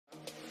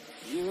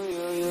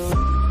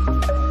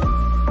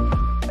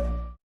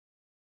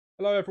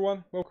Hello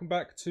everyone, welcome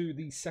back to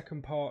the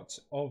second part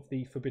of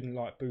the Forbidden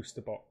Light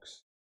booster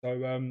box. So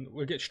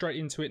we'll get straight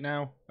into it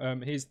now.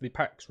 Here's the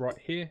packs right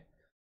here,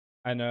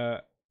 and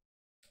I'm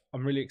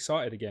really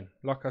excited again.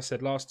 Like I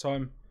said last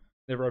time,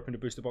 never opened a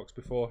booster box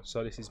before,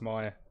 so this is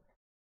my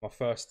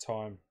first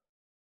time.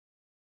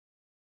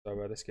 So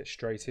let's get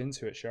straight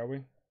into it, shall we?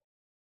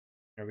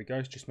 There we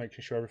go, just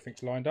making sure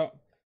everything's lined up.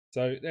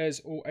 So there's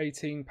all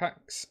 18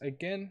 packs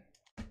again,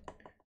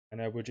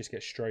 and we'll just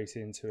get straight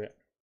into it.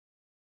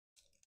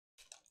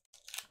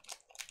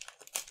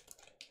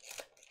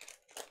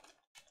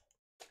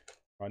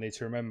 I need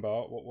to remember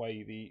what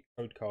way the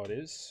code card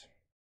is.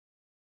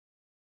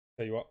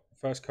 Tell you what,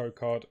 first code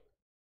card,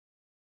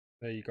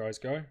 there you guys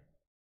go.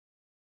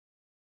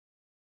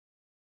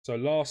 So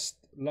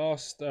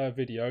last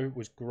video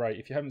was great.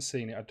 If you haven't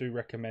seen it, I do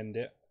recommend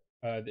it.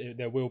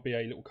 There will be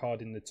a little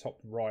card in the top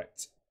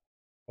right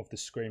of the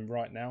screen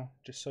right now,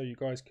 just so you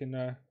guys can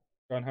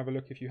go and have a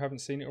look if you haven't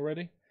seen it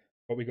already.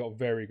 But we got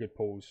very good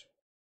pulls.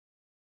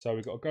 So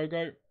we got a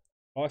Go-Go,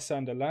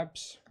 Lysander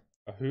Labs,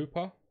 a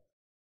Hooper,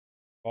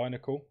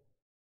 Binacle,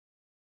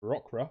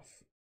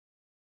 Rockruff,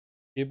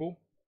 Gibble,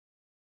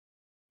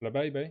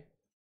 Flabebe,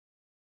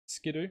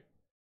 Skidoo.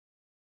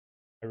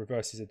 A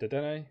reverse is a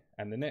Dedenne,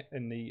 and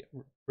the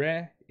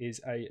rare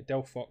is a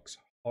Delphox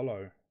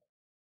Holo.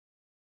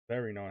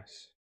 Very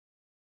nice.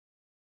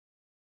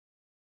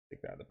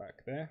 Stick that at the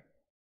back there.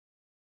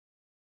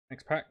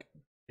 Next pack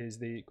is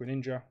the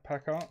Greninja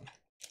pack art.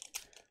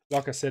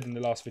 Like I said in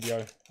the last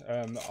video,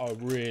 I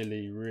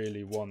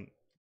really want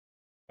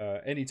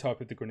any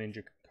type of the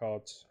Greninja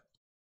cards.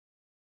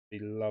 Be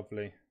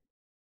lovely.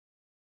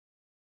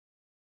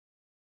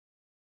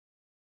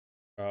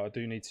 I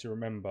do need to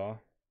remember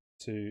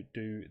to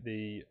do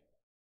the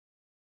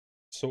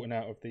sorting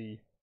out of the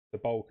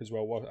bulk as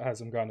well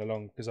as I'm going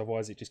along, because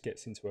otherwise it just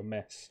gets into a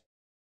mess.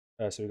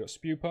 So we've got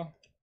Spupa,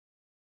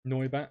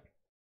 Noibat,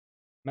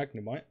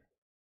 Magnemite,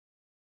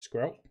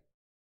 Skrelp,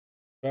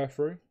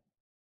 Burfrue,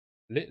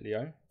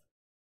 Litleo,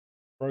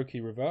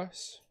 Froakie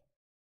Reverse,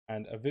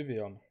 and a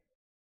Vivian,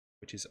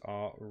 which is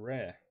our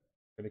rare.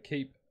 I'm going to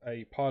keep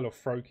a pile of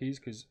Froakies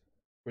because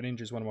Greninja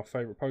is one of my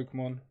favourite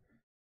Pokemon.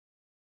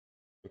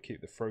 We'll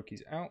keep the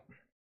Froakies out.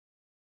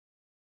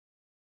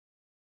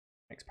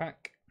 Next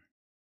pack,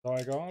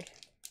 Zygarde.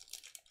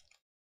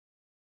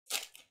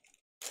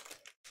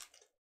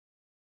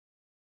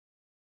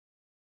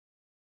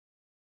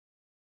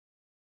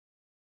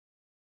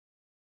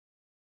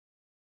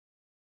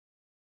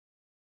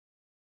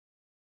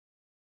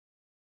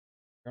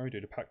 We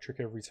do the pack trick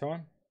every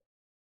time.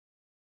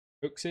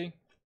 Uxie,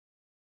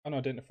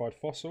 Unidentified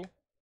Fossil,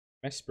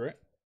 Mesprit,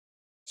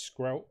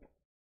 Skrelp,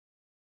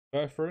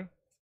 Burfrue,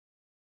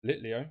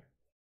 Litleo,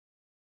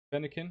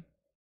 Fennekin,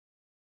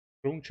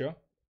 Launcher.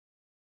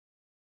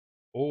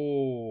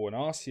 Oh, an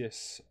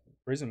Arceus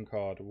Prism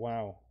card.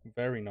 Wow,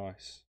 very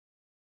nice.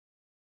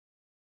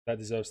 That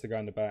deserves to go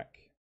in the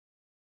back.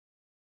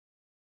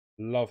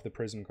 Love the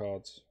Prism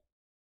cards.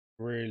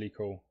 Really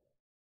cool.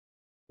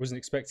 Wasn't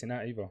expecting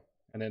that either.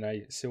 And then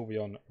a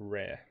Sylveon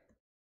rare.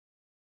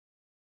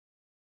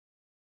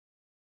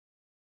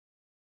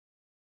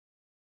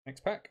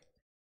 Next pack.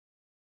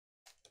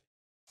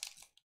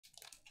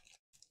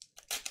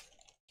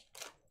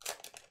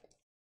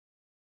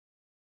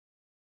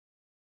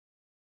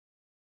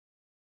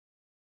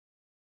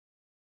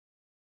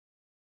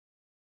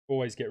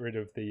 Always get rid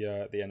of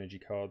the energy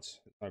cards.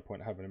 There's no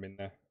point having them in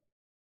there.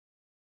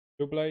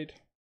 Doublade,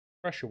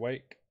 Pressure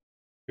Wake,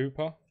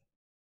 Hooper,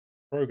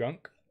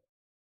 Progunk,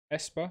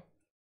 Esper,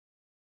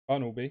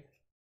 Bunnelby,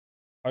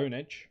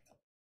 Honedge,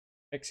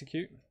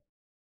 Execute.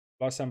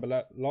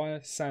 Lysander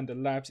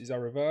Labs is our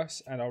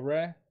reverse, and our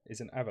rare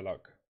is an Avalok.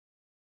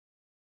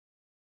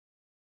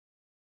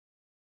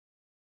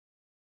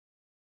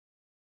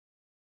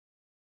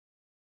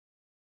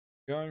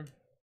 Go.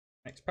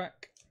 Next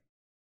pack.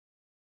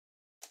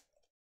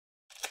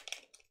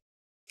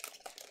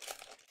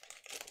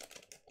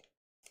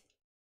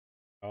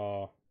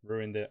 Oh,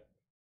 ruined it.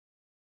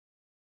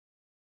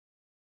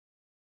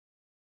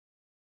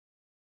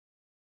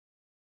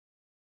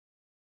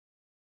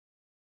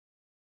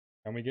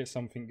 Can we get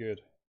something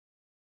good?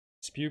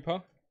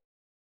 Spupa,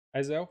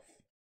 Azelf,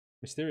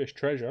 Mysterious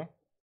Treasure,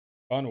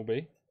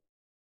 Bartleby,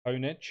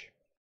 Honedge,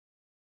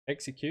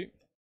 Execute,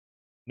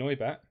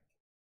 Noibat,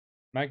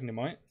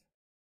 Magnemite.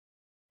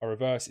 Our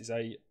reverse is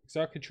a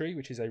Xurkitree,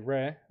 which is a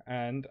rare,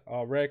 and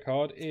our rare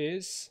card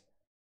is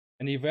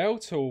an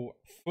Yveltal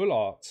Full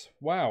Art.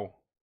 Wow.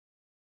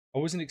 I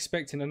wasn't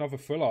expecting another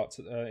Full Art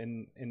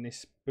in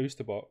this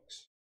booster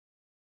box.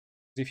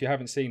 If you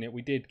haven't seen it,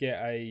 we did get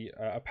a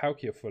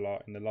Palkia Full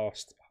Art in the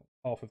last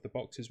half of the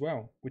box as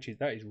well,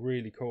 that is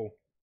really cool.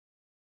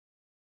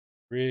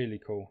 Really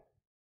cool.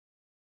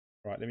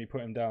 Right, let me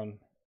put him down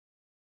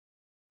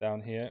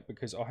here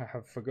because I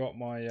have forgot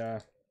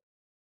my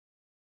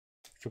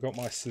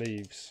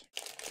sleeves.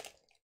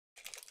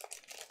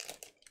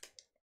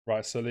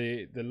 Right, so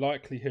the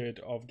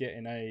likelihood of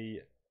getting a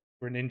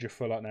Greninja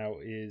Full Art now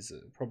is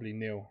probably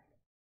nil.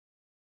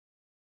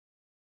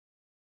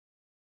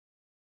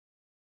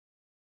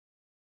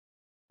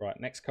 Right,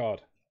 next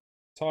card.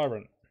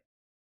 Tyrant,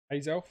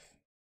 Azelf,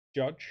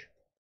 Judge,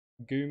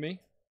 Goomy,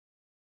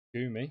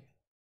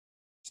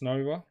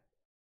 Snova,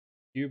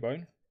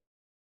 Cubone,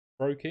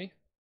 Brokey,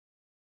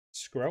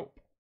 Skrelp,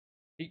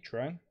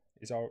 Heatran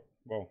is our,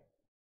 well,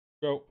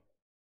 Skrelp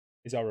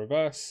is our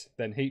reverse,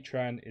 then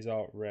Heatran is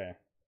our rare.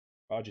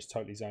 But I just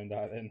totally zoned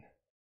out then.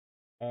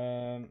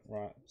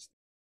 Right.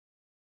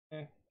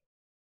 Yeah.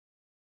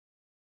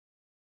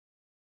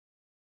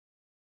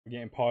 We're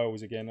getting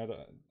piles again. I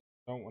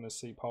don't want to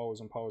see piles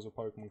and piles of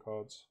Pokemon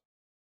cards.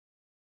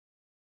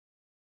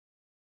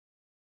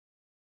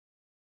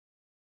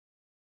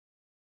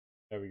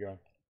 There we go.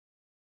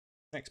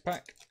 Next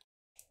pack.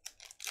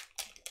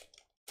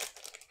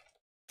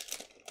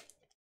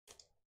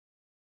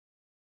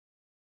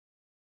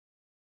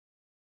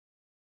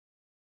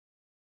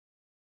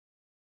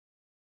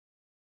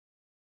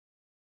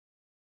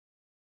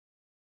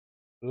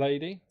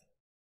 Lady,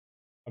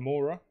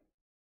 Amora,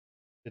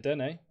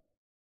 Dedenne,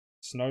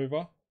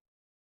 Snova,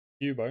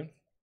 Cubone,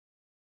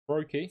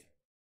 Brokey,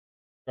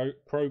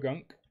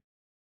 Krogunk,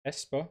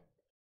 Esper,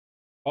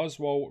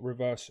 Buzzwole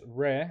reverse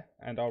rare,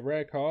 and our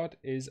rare card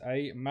is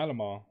a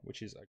Malamar,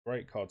 which is a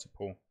great card to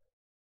pull.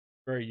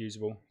 Very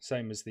usable,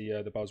 same as the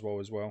Buzzwole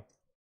as well.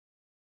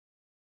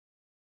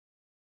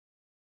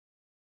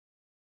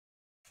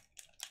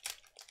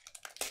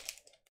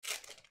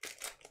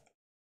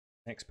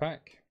 Next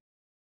pack.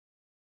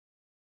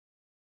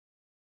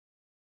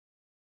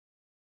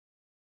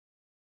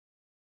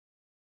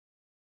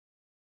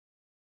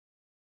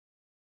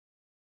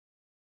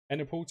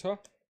 Enneporter,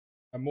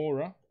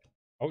 Amora,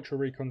 Ultra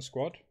Recon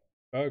Squad,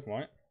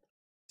 Bergmite,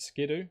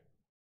 Skidoo,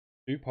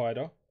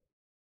 Dewpider,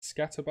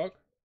 Scatterbug,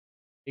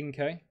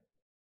 Inkay,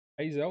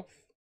 Azelf,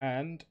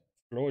 and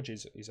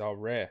Florges is our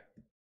rare.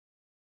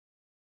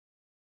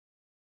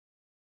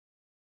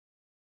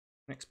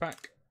 Next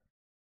pack.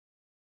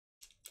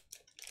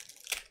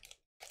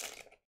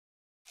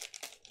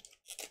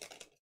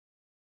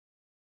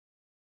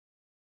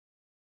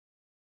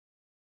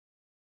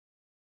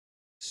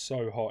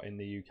 So hot in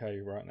the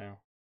UK right now.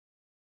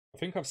 I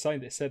think I've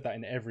said that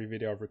in every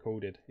video I've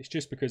recorded. It's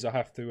just because I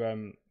have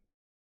to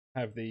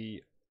have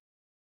the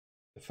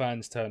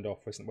fans turned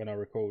off when I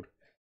record.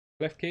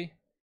 Klefki,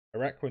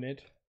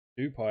 Araquanid,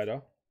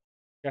 Dewpider,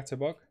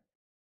 Scatterbug,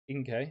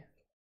 Inkay,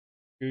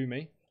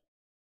 Goomy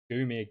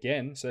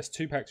again. So that's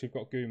 2 packs we've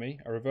got Goomy.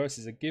 A reverse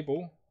is a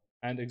Gibble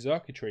and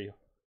Exarchitry,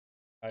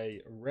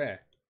 a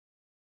rare.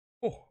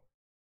 Oh,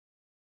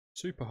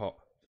 super hot.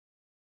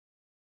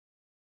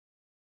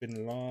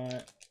 Been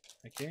light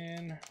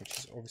again, which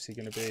is obviously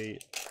going to be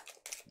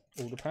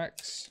all the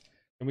packs.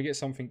 Can we get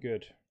something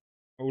good?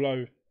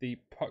 Although the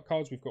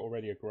cards we've got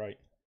already are great.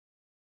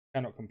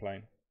 Cannot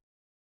complain.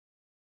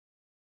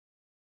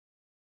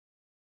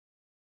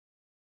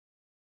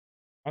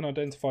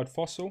 Unidentified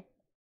Fossil,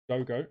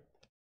 Go-Go,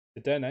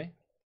 Dedenne,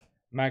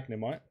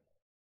 Magnemite,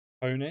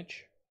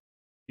 Honedge,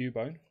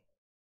 Cubone,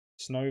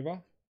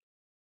 Snova,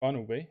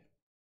 Bunnelby.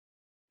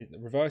 The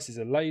reverse is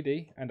a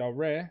Lady, and our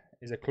rare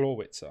is a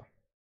Clawitzer.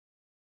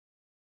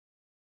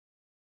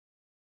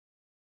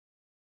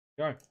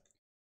 Go.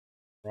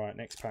 Right,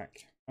 next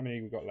pack. How many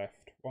we got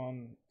left?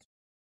 1,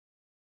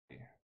 2,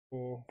 3,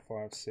 4,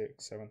 5,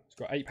 6, 7. It's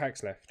got 8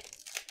 packs left.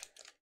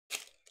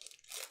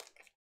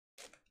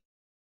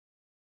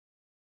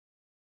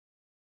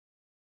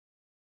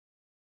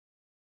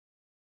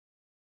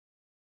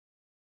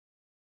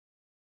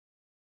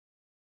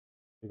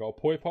 We've got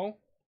a Poipole,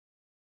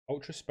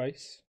 Ultra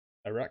Space,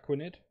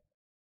 Araquanid,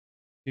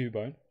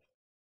 Cubone,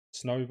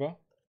 Snova,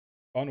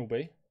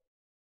 Bunnelby,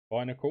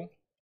 Binacle,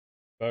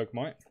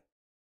 Bergmite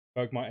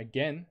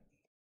again,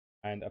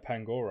 and a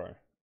Pangoro,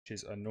 which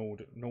is a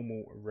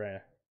normal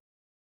rare.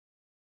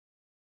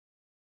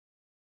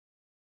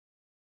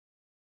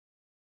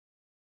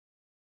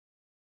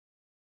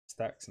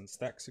 Stacks and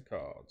stacks of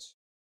cards.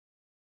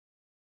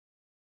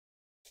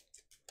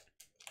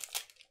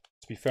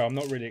 To be fair, I'm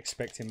not really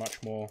expecting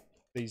much more.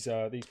 These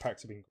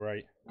packs have been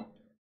great.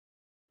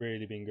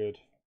 Really been good.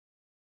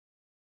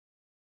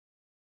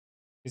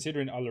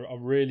 Considering I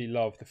really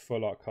love the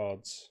full art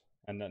cards,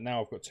 and that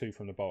now I've got 2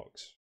 from the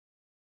box.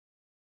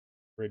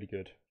 Really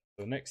good.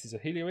 So next is a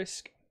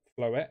Heliolisk,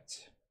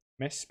 Floette,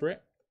 Mesprit,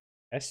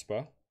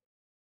 Esper,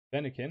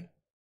 Venekin,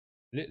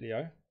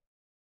 Litleo,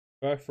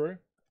 Furfrou,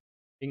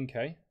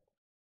 Inkay,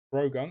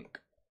 Brogunk,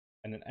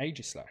 and an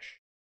Aegislash.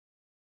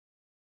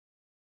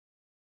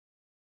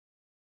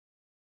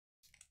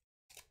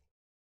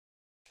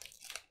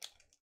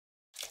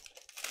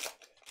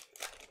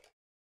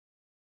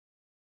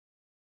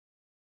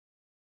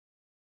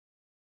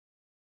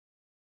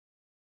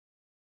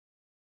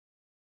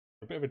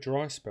 A bit of a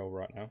dry spell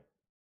right now.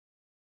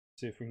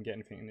 See if we can get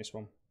anything in this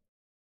one.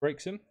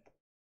 Braixen,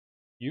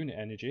 Unit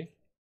Energy,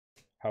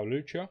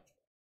 Howlucha,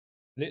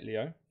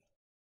 Litleo,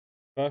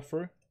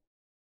 Furfrou,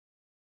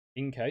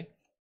 Inkay,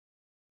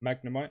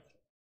 Magnemite,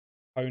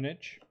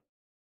 Honedge.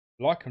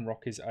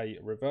 Lycanroc is a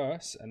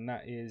reverse, and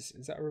that is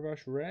that a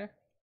reverse rare?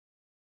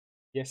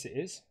 Yes, it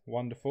is.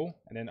 Wonderful.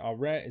 And then our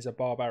rare is a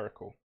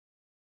Barbaracle.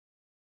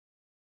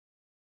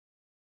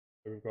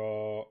 So we've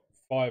got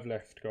 5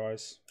 left,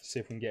 guys. See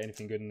if we can get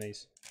anything good in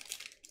these.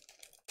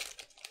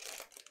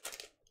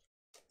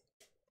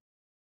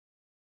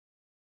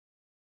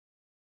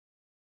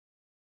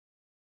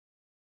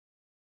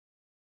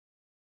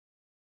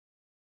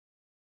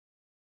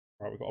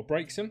 Right, we've got a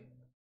Breaksome,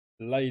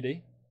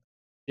 Lady,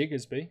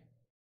 Diggersby,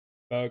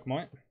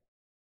 Bergmite,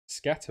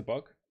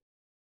 Scatterbug,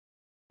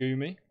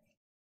 Goomy,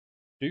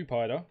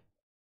 Dewpider,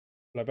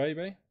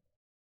 Flabebe,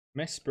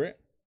 Mesprit,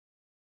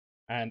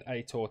 and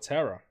a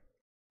Torterra.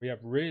 We have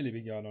really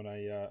been going on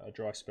a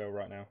dry spell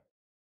right now.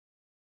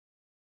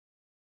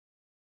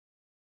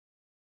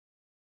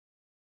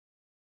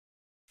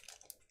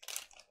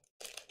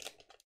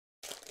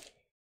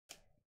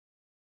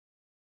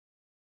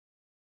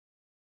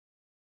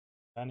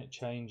 Can it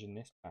change in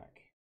this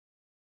pack?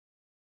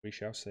 We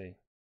shall see.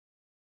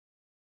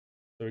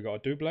 So we got a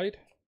Doublade,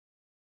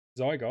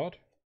 Zygarde,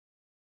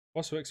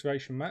 Fossil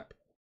Excavation Map,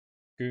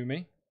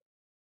 Goomy,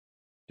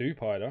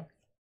 Dewpider,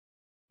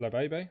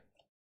 Flabebe,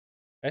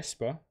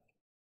 Esper,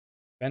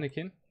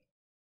 Fennekin,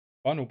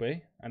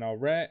 Bunnelby, and our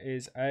rare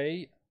is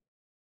a...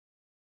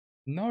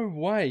 No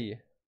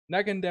way!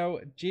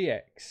 Nagandel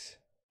GX.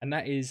 And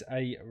that is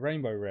a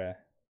rainbow rare.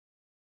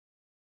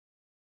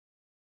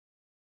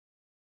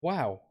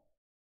 Wow.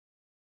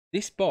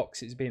 This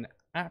box has been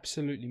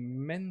absolutely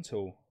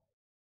mental.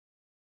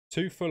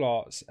 2 full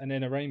arts and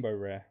then a rainbow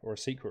rare, or a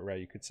secret rare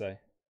you could say.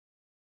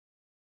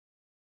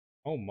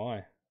 Oh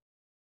my.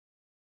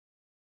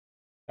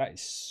 That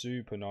is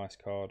super nice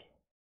card.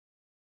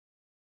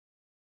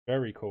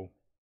 Very cool.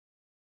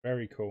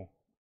 Very cool.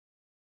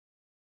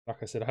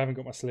 Like I said, I haven't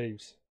got my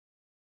sleeves.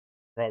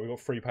 Right, we've got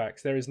 3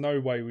 packs. There is no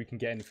way we can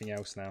get anything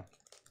else now.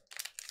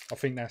 I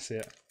think that's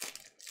it.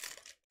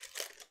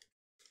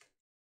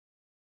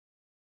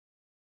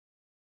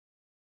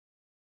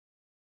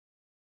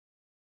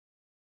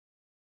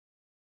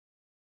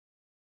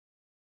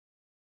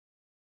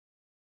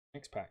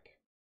 Next pack.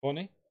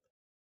 Bonnie,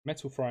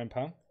 Metal Frying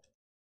Pan,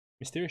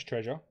 Mysterious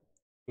Treasure,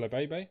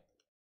 Flabebe,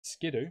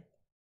 Skidoo,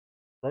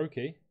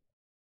 Brokey,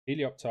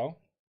 Helioptile,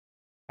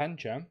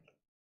 Pancham,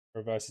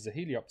 reverse is a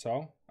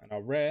Helioptile, and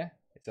our rare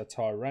is a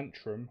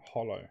Tyrantrum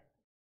Hollow.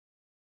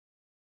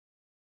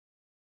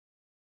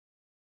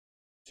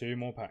 2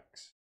 more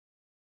packs.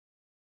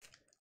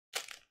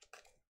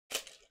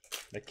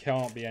 There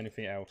can't be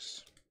anything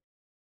else.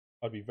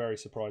 I'd be very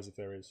surprised if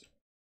there is.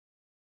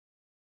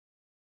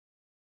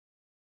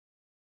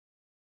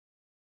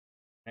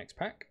 Next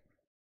pack.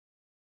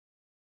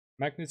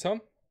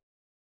 Magneton,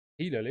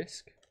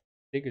 Heliolisk,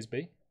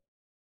 Diggersby,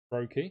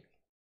 Brokey,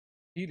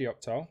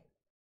 Helioptile,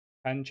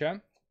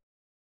 Pancham,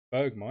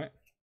 Bergmite,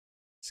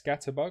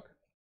 Scatterbug,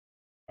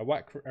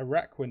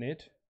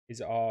 Araquanid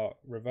is our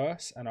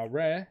reverse, and our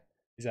rare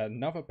is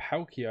another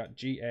Palkia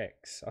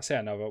GX. I say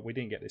another, we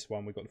didn't get this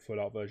one, we got the full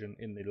art version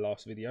in the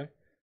last video.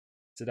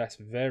 So that's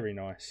very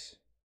nice.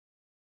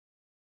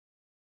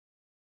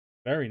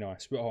 Very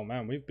nice. Oh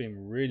man, we've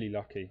been really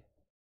lucky.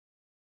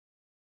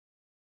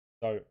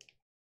 So,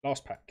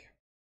 last pack.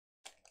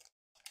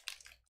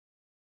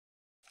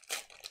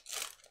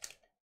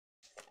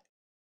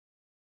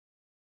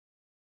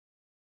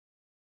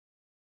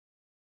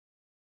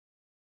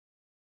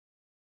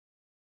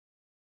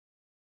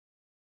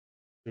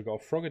 We've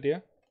got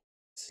Frogadier,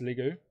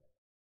 Sliggoo,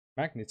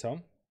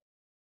 Magneton,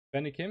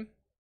 Fennekin,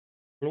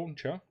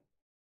 Launcher,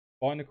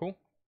 Binacle,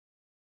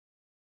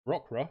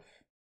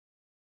 Rockruff,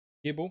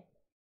 Gibble,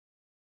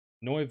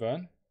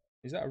 Noivern.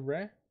 Is that a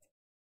rare?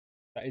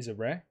 That is a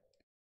rare.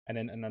 And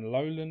then an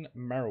Alolan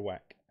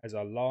Marowak as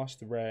our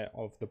last rare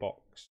of the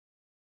box.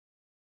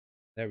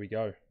 There we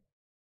go.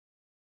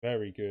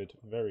 Very good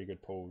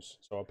pulls.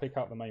 So I'll pick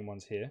out the main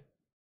ones here.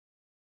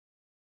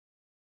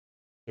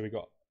 So we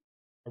got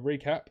a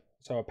recap.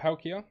 So a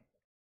Palkia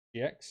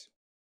GX,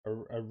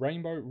 a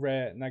Rainbow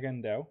Rare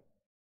Nagandel,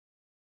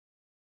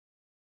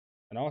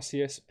 an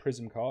RCS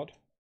Prism card,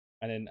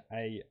 and then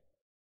a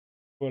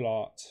Full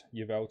Art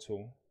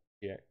Yveltal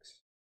GX.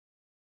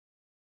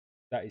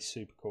 That is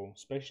super cool,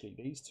 especially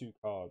these 2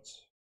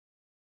 cards.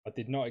 I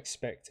did not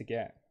expect to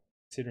get,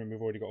 considering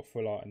we've already got a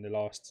full art in the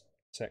last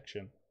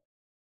section.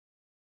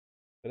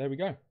 But there we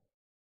go.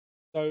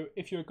 So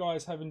if you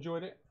guys have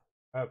enjoyed it,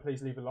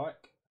 please leave a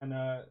like. And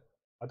I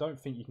don't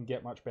think you can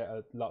get much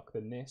better luck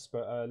than this,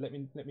 but let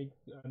me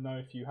know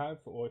if you have,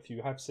 or if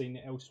you have seen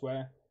it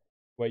elsewhere,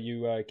 where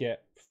you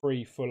get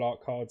 3 full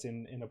art cards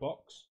in a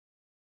box.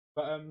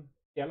 But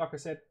yeah, like I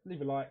said,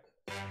 leave a like,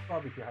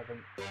 subscribe if you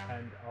haven't,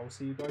 and I'll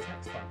see you guys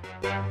next time.